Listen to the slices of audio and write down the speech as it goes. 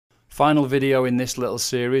Final video in this little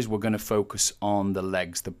series, we're going to focus on the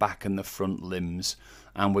legs, the back and the front limbs,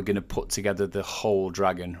 and we're going to put together the whole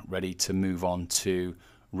dragon ready to move on to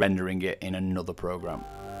rendering it in another program.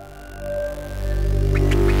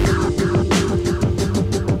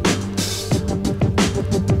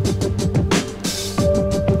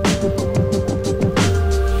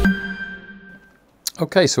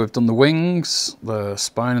 Okay, so we've done the wings, the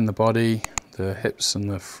spine and the body, the hips and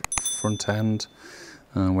the front end.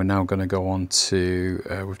 And we're now going to go on to,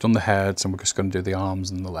 we've done the heads and we're just going to do the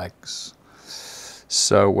arms and the legs.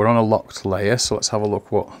 So we're on a locked layer, so let's have a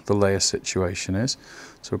look what the layer situation is.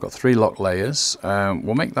 So we've got 3 locked layers.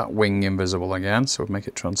 We'll make that wing invisible again, so we'll make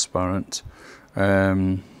it transparent.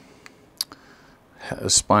 The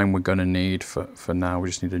spine we're going to need for now, we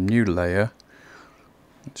just need a new layer.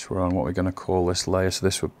 Which we're on what we're going to call this layer, so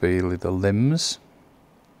this would be the limbs.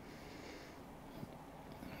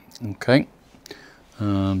 Okay,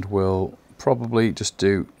 and we'll probably just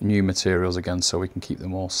do new materials again so we can keep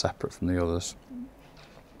them all separate from the others.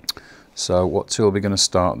 So what tool are we going to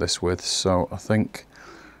start this with? So I think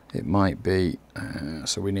it might be,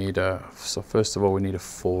 so we need so first of all we need a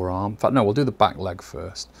forearm. In fact no, we'll do the back leg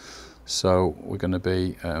first. So we're going to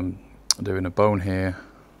be doing a bone here,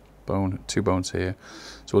 2 bones here.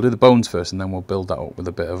 So we'll do the bones first and then we'll build that up with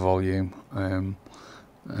a bit of volume.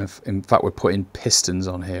 In fact we're putting pistons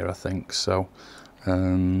on here I think, so it's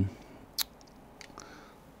going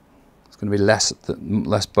to be less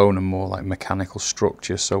bone and more like mechanical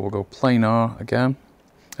structure. So we'll go planar again,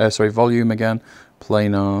 volume again,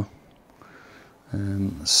 planar,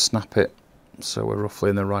 snap it so we're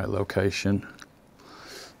roughly in the right location,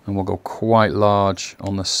 and we'll go quite large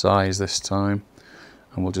on the size this time.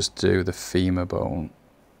 And we'll just do the femur bone.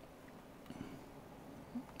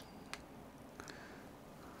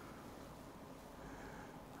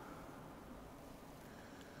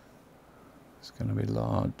 It's going to be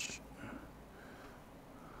large.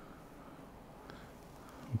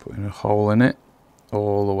 I'm putting a hole in it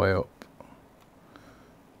all the way up.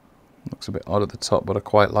 Looks a bit odd at the top, but I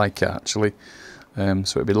quite like it actually.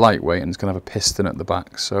 So it'll be lightweight and it's going to have a piston at the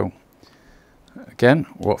back. So again,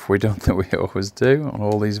 what have we done that we always do on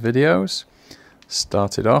all these videos?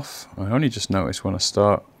 Started off, I only just noticed when I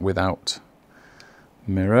start without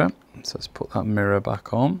mirror, so let's put that mirror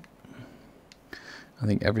back on. I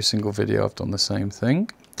think every single video I've done the same thing.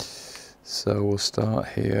 So we'll start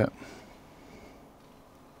here.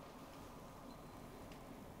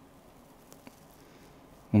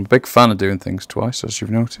 I'm a big fan of doing things twice, as you've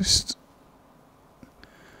noticed.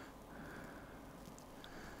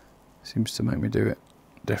 Seems to make me do it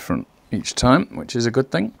different each time, which is a good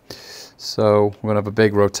thing. So we're going to have a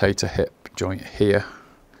big rotator hip joint here.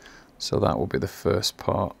 So that will be the first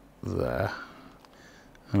part there.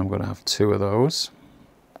 And I'm going to have 2 of those.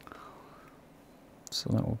 So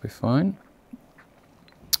that will be fine.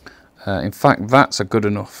 In fact, that's a good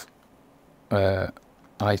enough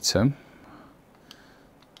item.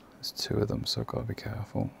 There's 2 of them, so I've got to be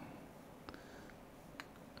careful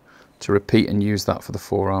to repeat and use that for the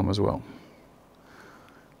forearm as well.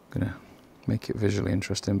 I'm going to make it visually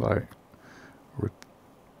interesting by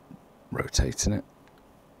rotating it.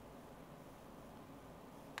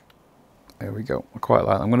 There we go. I quite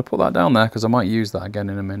like that. I'm going to put that down there because I might use that again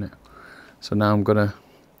in a minute. So now I'm going to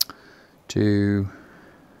do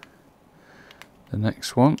the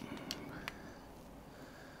next one.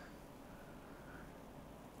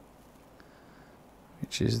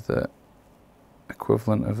 Which is the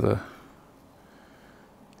equivalent of the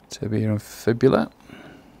tibia and fibula.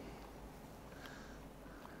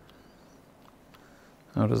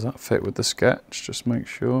 How does that fit with the sketch? Just make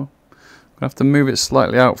sure. I'm going to have to move it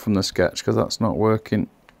slightly out from the sketch because that's not working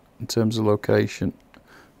in terms of location.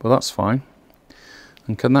 But that's fine.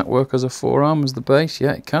 And can that work as a forearm as the base?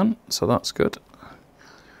 Yeah, it can. So that's good.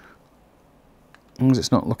 As long as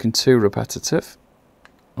it's not looking too repetitive,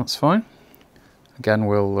 that's fine. Again,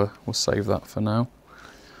 we'll save that for now.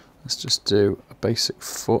 Let's just do a basic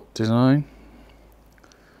foot design.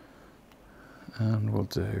 And we'll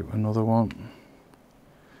do another one.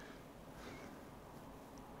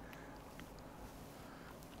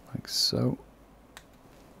 Like so.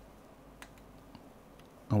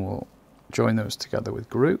 And we'll join those together with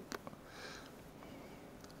group.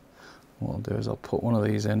 What I'll do is I'll put one of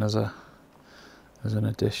these in as an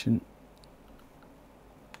addition.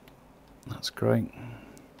 That's great.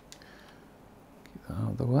 Keep that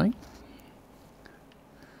out of the way.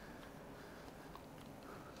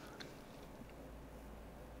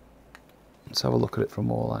 Let's have a look at it from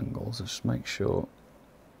all angles, just make sure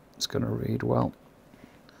it's going to read well.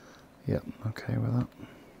 Yep, okay with that.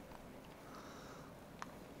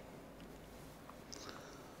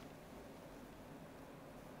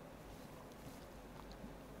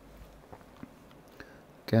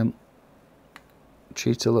 Again,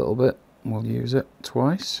 cheat a little bit, we'll use it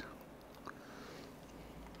twice.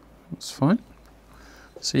 That's fine.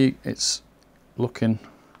 See, it's looking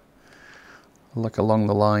like along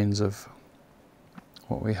the lines of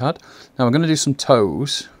what we had. Now we're going to do some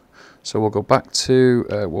toes, so we'll go back to,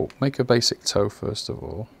 we'll make a basic toe first of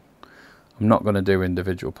all. I'm not going to do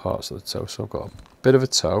individual parts of the toe, so I've got a bit of a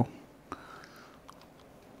toe.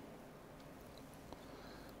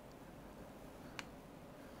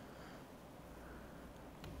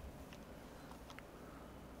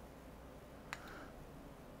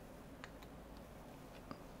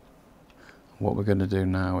 What we're going to do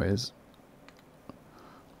now is I'm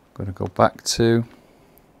going to go back to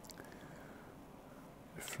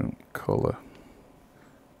different colour,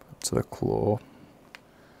 back to the claw.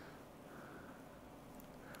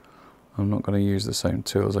 I'm not going to use the same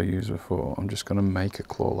tool as I used before, I'm just going to make a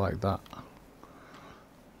claw like that.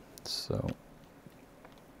 So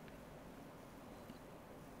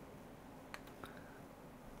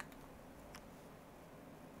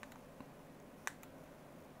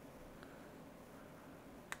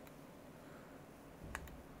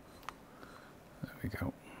there we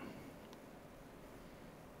go.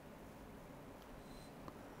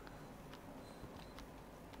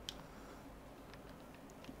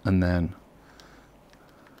 And then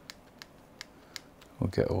we'll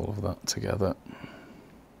get all of that together.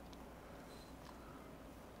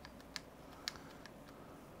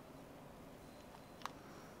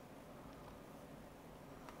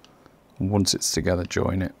 And once it's together,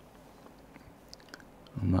 join it.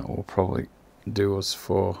 And that will probably do us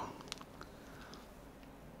for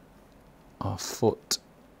our foot,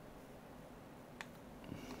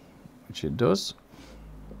 which it does.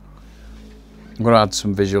 I'm going to add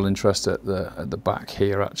some visual interest at the back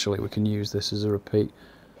here. Actually, we can use this as a repeat.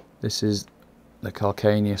 This is the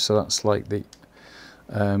calcaneus, so that's like the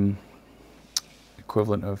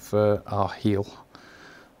equivalent of our heel.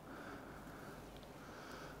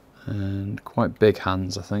 And quite big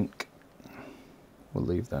hands, I think. We'll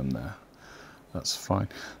leave them there. That's fine.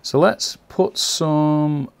 So let's put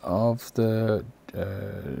some of the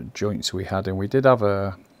joints we had in. We did have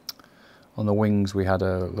a, on the wings we had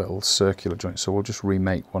a little circular joint, so we'll just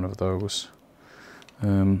remake one of those.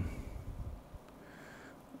 Again,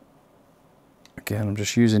 I'm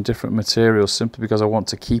just using different materials simply because I want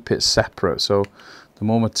to keep it separate. So the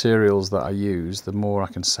more materials that I use, the more I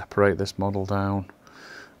can separate this model down.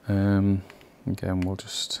 Again, we'll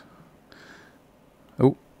just,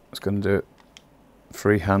 oh, I was going to do it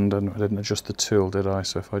freehand and I didn't adjust the tool, did I?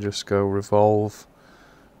 So if I just go revolve,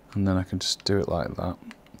 and then I can just do it like that.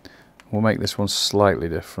 We'll make this one slightly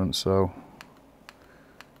different, so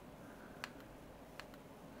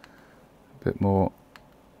a bit more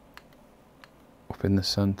up in the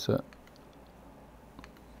centre.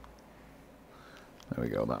 There we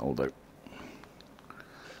go, that'll do.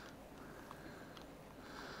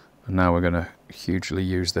 And now we're going to hugely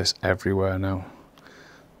use this everywhere now.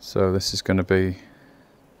 So this is going to be, in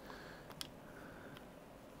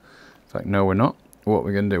fact no we're not. What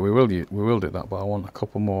we're going to do, we will do that, but I want a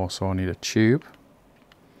couple more, so I need a tube.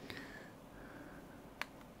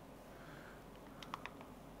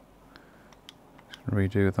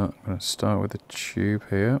 Redo that. I'm going to start with the tube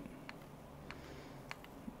here.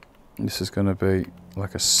 This is going to be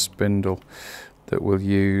like a spindle that we'll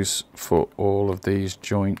use for all of these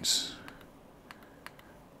joints.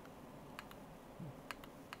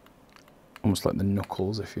 Almost like the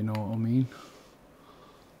knuckles, if you know what I mean.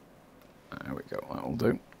 There we go, that'll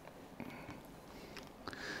do.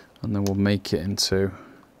 And then we'll make it into,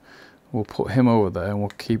 we'll put him over there and we'll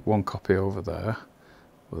keep one copy over there,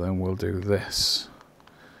 but then we'll do this.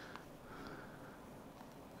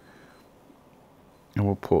 And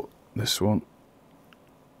we'll put this one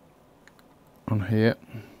on here,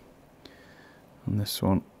 and this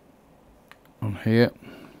one on here.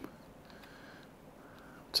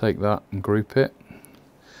 Take that and group it,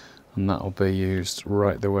 and that'll be used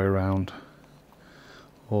right the way around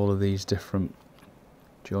all of these different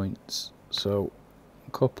joints. So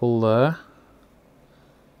a couple there,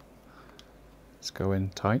 let's go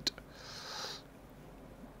in tight,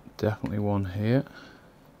 definitely one here,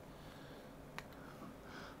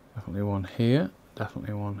 definitely one here,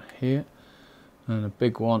 definitely one here, and a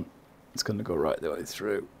big one, it's going to go right the way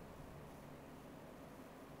through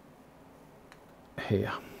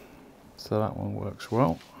here. So that one works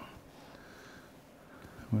well.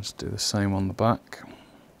 Let's do the same on the back.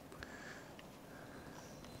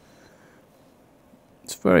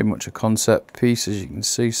 It's very much a concept piece, as you can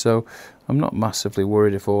see, so I'm not massively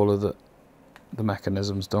worried if all of the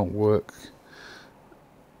mechanisms don't work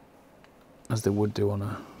as they would do on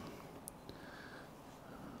a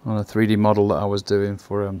 3D model that I was doing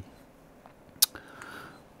for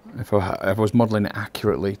if I was modelling it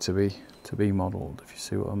accurately to be modelled, if you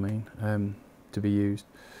see what I mean, to be used.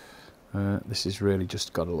 This is really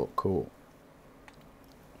just got to look cool.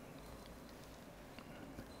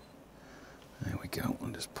 There we go, I'll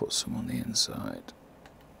just put some on the inside.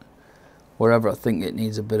 Wherever I think it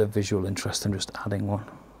needs a bit of visual interest, I'm just adding one.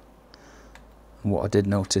 And what I did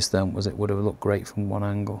notice then was it would have looked great from one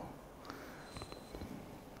angle.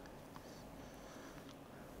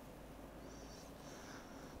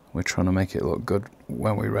 We're trying to make it look good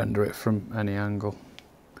when we render it from any angle.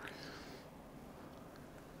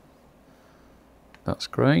 That's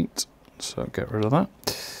great, so get rid of that.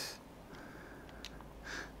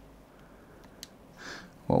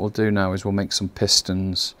 What we'll do now is we'll make some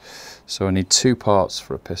pistons. So I need 2 parts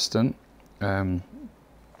for a piston. I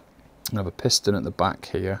have a piston at the back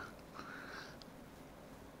here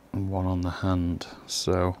and one on the hand.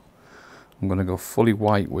 So I'm going to go fully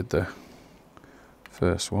white with the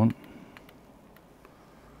first one.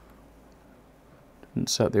 Didn't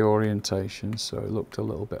set the orientation, so it looked a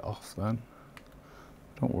little bit off then.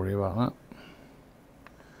 Don't worry about that.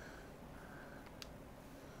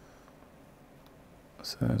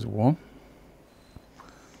 So there's one.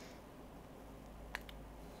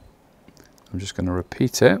 I'm just going to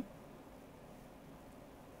repeat it.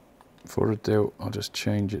 Before I do, I'll just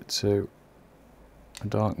change it to a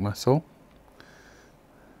dark metal.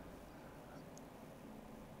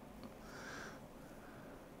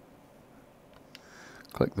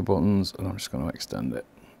 Click the buttons and I'm just going to extend it.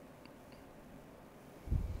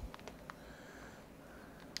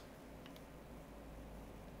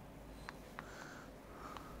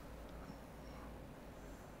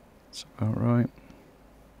 That's about right.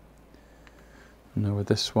 And now with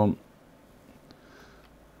this one,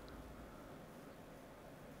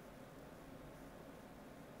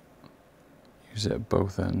 use it at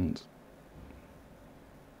both ends.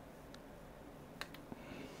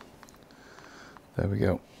 There we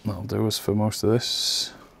go. That'll do us for most of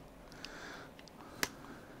this.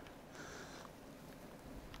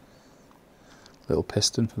 Little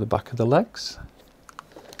piston for the back of the legs.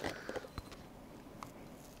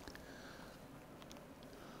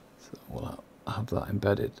 So we'll have that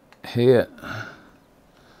embedded here.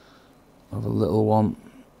 Have a little one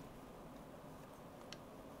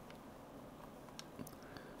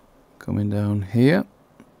coming down here.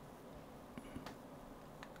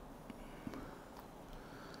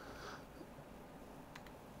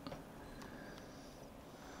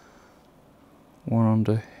 One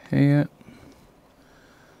under here.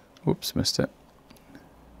 Whoops, missed it.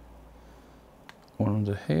 One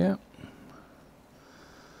under here.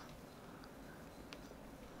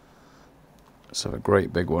 Let's have a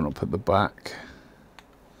great big one up at the back.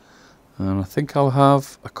 And I think I'll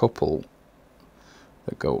have a couple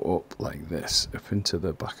that go up like this, up into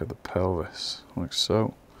the back of the pelvis, like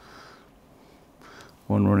so.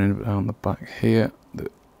 One running down the back here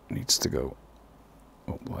that needs to go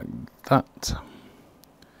up like that.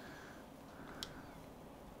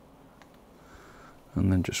 And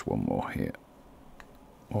then just one more here.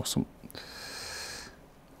 Awesome.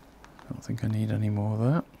 I don't think I need any more of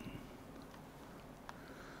that.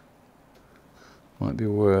 Might be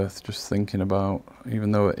worth just thinking about,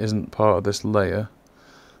 even though it isn't part of this layer,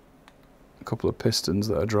 a couple of pistons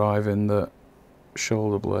that are driving the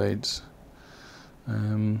shoulder blades.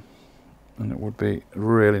 And it would be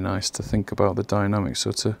really nice to think about the dynamics.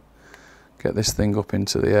 So to get this thing up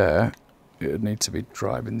into the air, it would need to be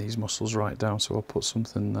driving these muscles right down. So I'll put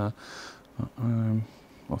something there.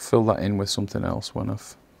 I'll fill that in with something else when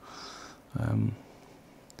I've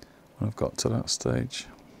got to that stage.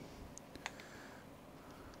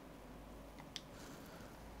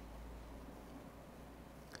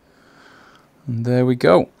 And there we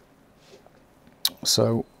go.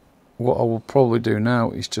 So what I will probably do now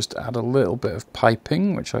is just add a little bit of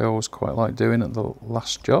piping, which I always quite like doing at the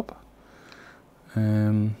last job.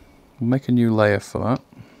 We'll make a new layer for that.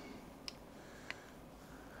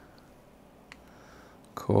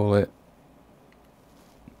 Call it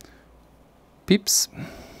Peeps.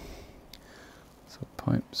 So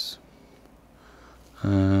pipes.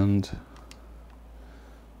 And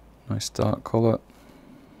nice dark colour.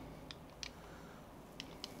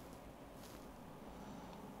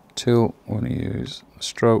 Tool, we're going to use a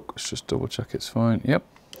stroke. Let's just double check it's fine. Yep.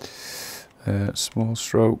 Small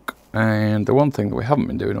stroke. And the one thing that we haven't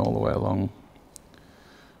been doing all the way along,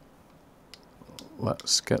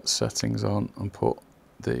 let's get settings on and put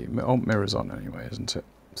the mirrors on anyway, isn't it?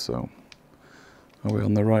 So are we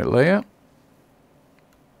on the right layer?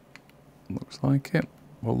 Looks like it.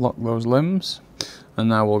 We'll lock those limbs, and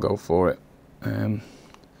now we'll go for it.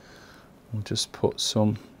 We'll just put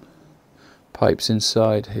some pipes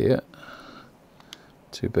inside here.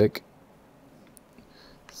 Too big.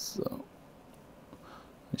 So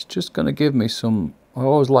it's just going to give me some. I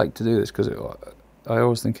always like to do this because I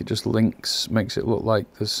always think it just makes it look like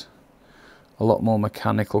there's a lot more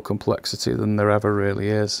mechanical complexity than there ever really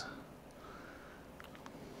is.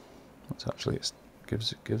 It's actually, it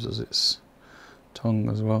gives us its tongue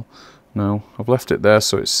as well. No, I've left it there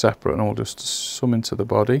so it's separate, and I'll just sum into the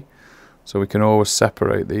body, so we can always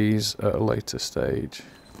separate these at a later stage.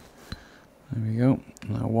 There we go.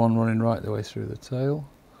 Now one running right the way through the tail.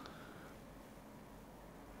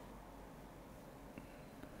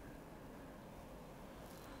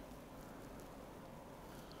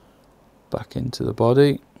 Back into the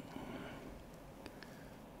body.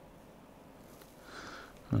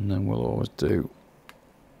 And then we'll always do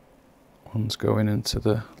ones going into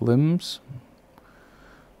the limbs.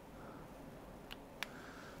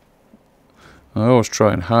 I always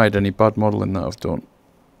try and hide any bad modelling that I've done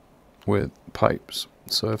with pipes.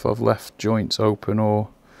 So if I've left joints open or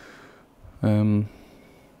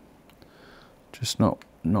just not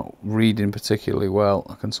reading particularly well,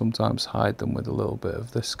 I can sometimes hide them with a little bit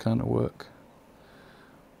of this kind of work.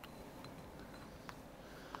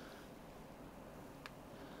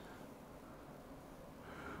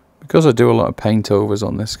 Because I do a lot of paint overs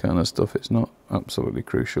on this kind of stuff, it's not absolutely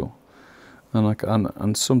crucial,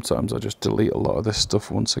 and sometimes I just delete a lot of this stuff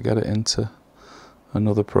once I get it into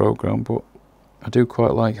another program, but I do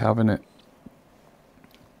quite like having it.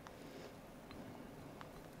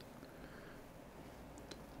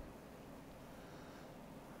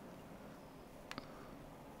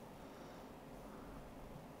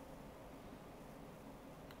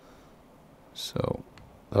 So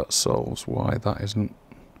that solves why that isn't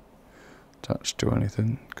attached to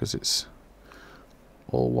anything, because it's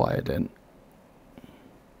all wired in.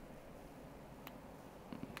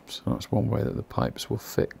 So that's one way that the pipes will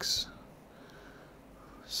fix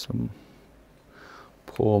some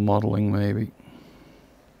poor modelling maybe.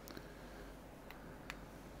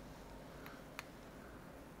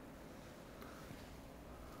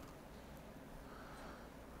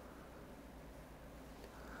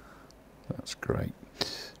 That's great.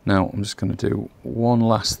 Now I'm just going to do one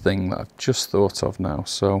last thing that I've just thought of now.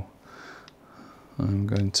 So I'm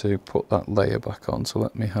going to put that layer back on. So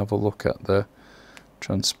let me have a look at the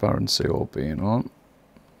transparency all being on.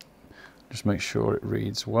 Just make sure it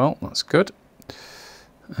reads well. That's good.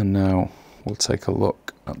 And now we'll take a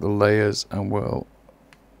look at the layers, and we'll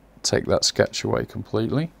take that sketch away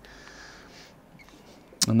completely.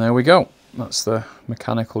 And there we go. That's the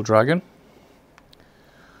mechanical dragon.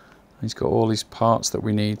 He's got all these parts that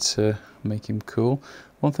we need to make him cool.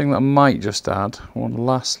 One thing that I might just add, one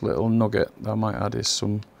last little nugget that I might add, is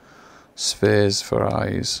some spheres for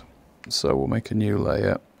eyes. So we'll make a new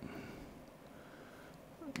layer,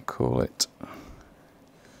 call it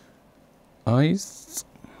eyes.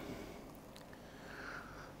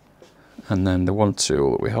 And then the one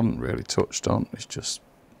tool that we haven't really touched on is just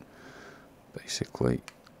basically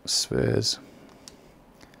spheres.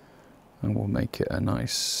 And we'll make it a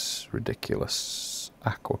nice, ridiculous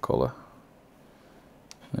aqua colour.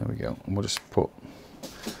 There we go. And we'll just put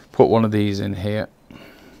one of these in here.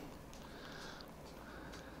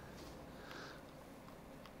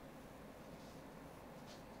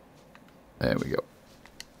 There we go.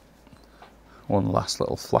 One last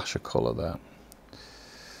little flash of colour there.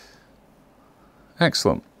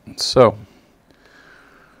 Excellent. So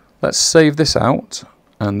let's save this out,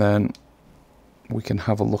 and then we can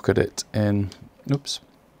have a look at it in, we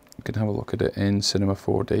can have a look at it in Cinema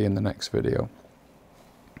 4D in the next video.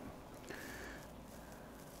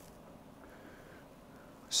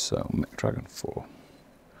 So, Mech Dragon 4.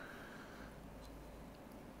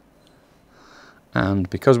 And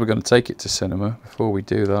because we're going to take it to cinema, before we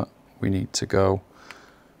do that, we need to go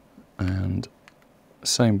and,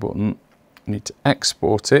 same button, we need to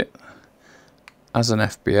export it as an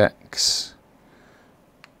FBX.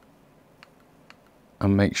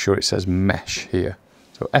 And make sure it says mesh here.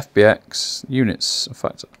 So FBX units, in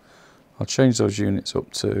fact I'll change those units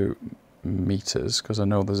up to meters because I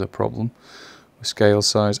know there's a problem with scale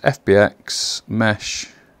size. FBX mesh,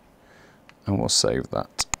 and we'll save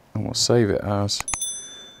that, and we'll save it as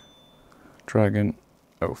Dragon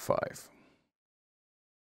 05.